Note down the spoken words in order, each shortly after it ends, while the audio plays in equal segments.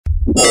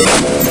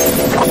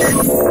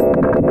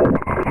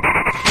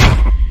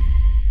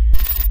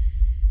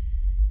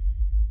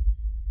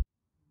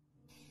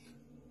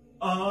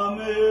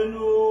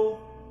Amenu,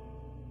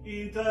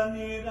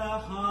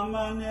 itanira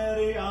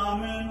hamaneri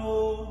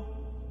amenu,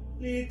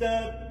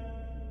 litet.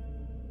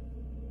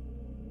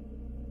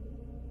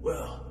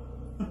 Well,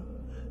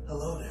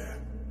 hello there.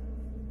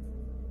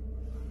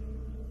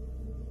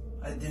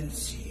 I didn't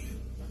see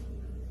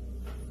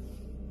you.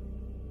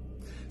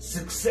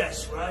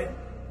 Success, right?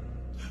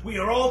 We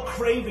are all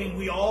craving,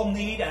 we all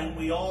need, and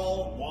we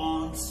all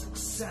want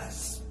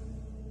success.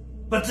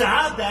 But to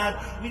have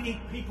that, we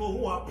need people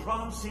who are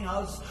promising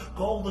us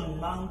golden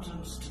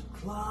mountains to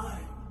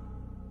climb.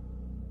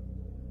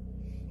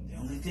 The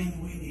only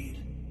thing we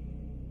need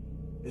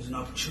is an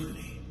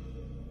opportunity.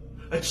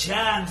 A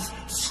chance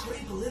to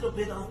scrape a little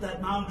bit off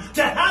that mountain,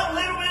 to have a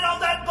little bit of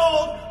that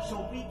gold,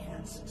 so we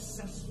can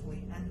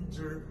successfully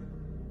enter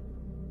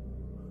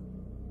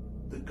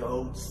the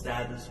gold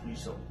status we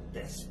so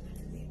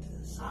desperately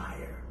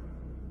desire.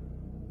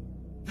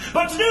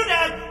 But to do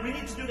that, we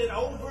need to do that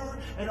over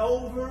and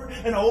over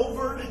and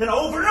over and over and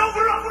over and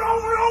over and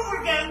over and over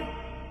again.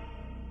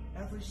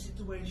 Every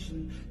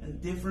situation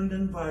and different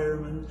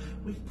environment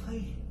we play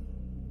in.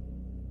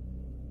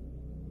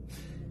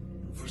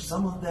 For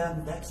some of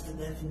them, that's the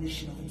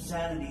definition of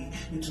insanity.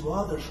 And to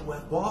others who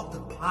have walked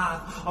the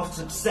path of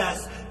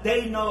success,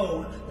 they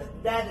know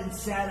that that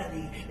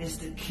insanity is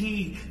the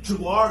key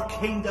to our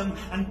kingdom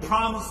and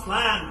promised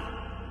land.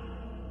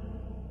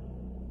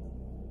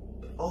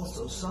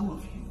 Also, some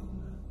of you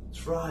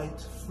try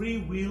to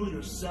freewheel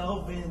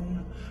yourself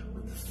in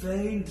with the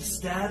fame, the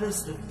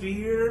status, the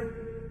fear,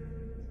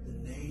 the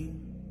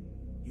name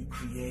you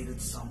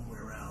created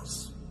somewhere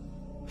else.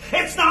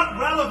 It's not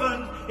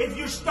relevant if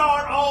you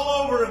start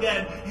all over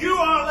again. You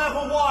are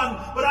level 1,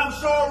 but I'm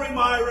sorry,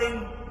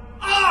 Myron.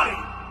 I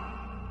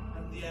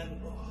am the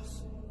end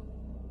boss.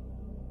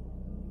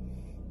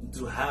 And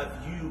to have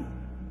you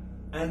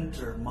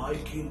enter my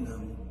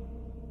kingdom,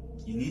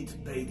 you need to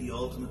pay the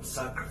ultimate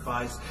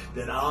sacrifice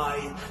that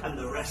I and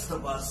the rest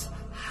of us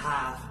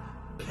have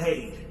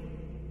paid.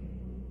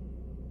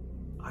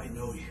 I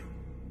know you.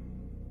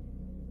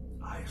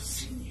 I've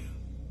seen you.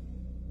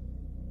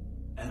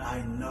 And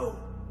I know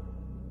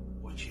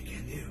what you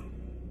can do.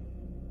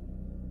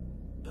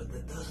 But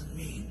that doesn't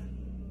mean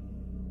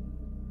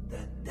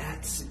that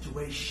that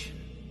situation,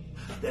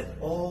 that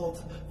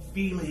old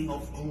feeling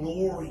of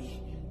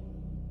glory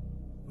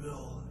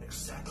will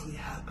exactly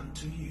happen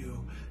to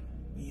you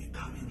when you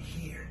come in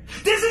here.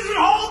 This is a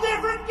whole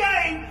different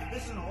game.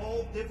 This is a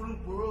whole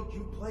different world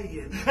you play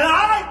in. And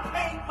I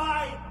paid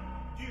my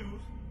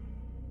dues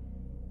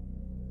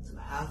to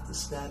have the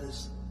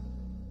status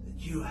that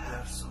you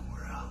have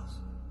somewhere else.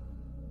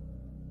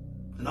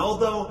 And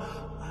although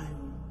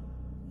I'm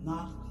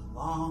not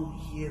long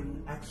here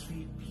in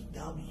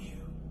XVPW,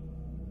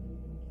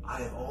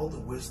 I have all the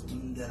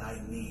wisdom that I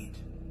need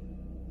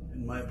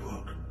in my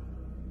book.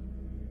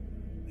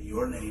 But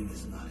your name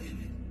is not in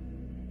it.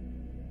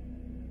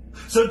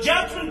 So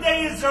Judgment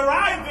Day is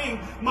arriving,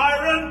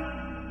 Myron,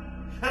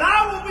 and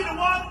I will be the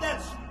one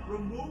that's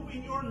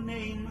removing your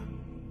name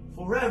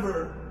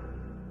forever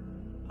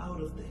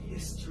out of the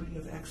history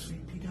of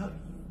XVPW.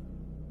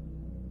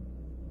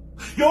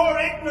 Your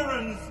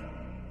ignorance,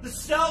 the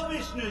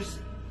selfishness,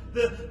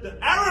 the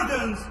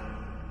arrogance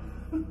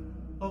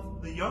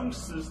of the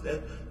youngsters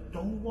that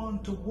don't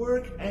want to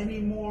work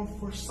anymore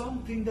for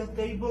something that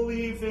they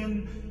believe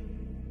in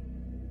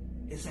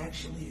is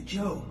actually a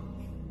joke.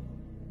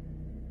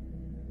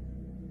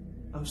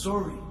 I'm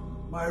sorry,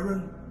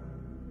 Myron,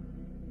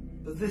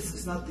 but this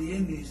is not the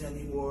Indies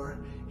anymore.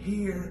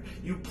 Here,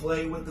 you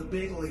play with the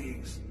big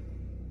leagues.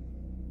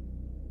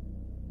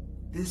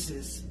 This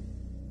is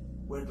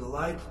where the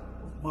light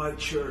of my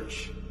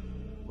church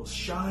will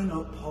shine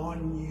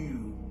upon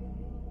you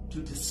to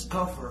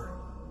discover,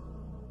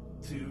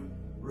 to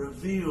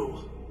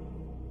reveal,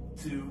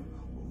 to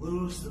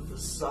lose the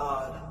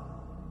facade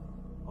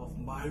of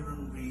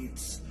Myron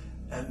Reed's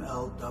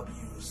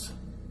MLW's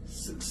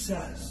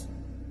success.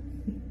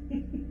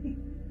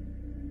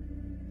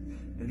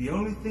 And the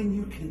only thing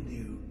you can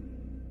do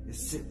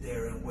is sit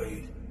there and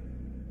wait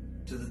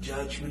till the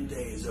Judgment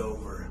Day is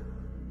over.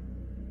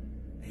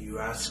 And you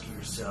ask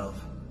yourself,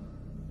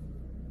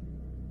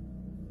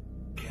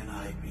 can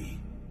I be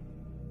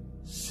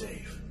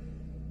safe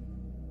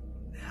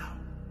now?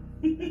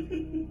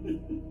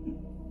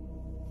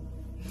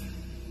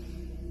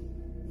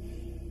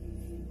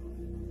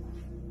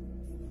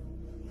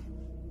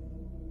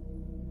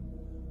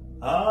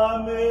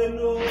 Amen.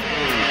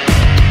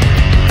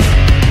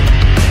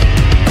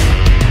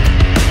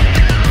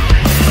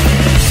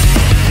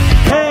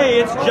 Hey,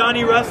 it's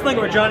Johnny Wrestling,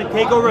 or Johnny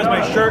Takeover as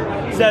my shirt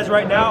says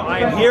right now. I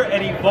am here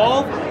at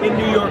Evolve in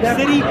New York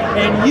City,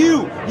 and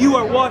you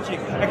are watching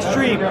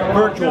Xtreme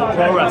Virtual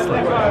Pro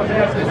Wrestling.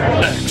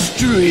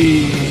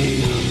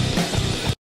 Xtreme.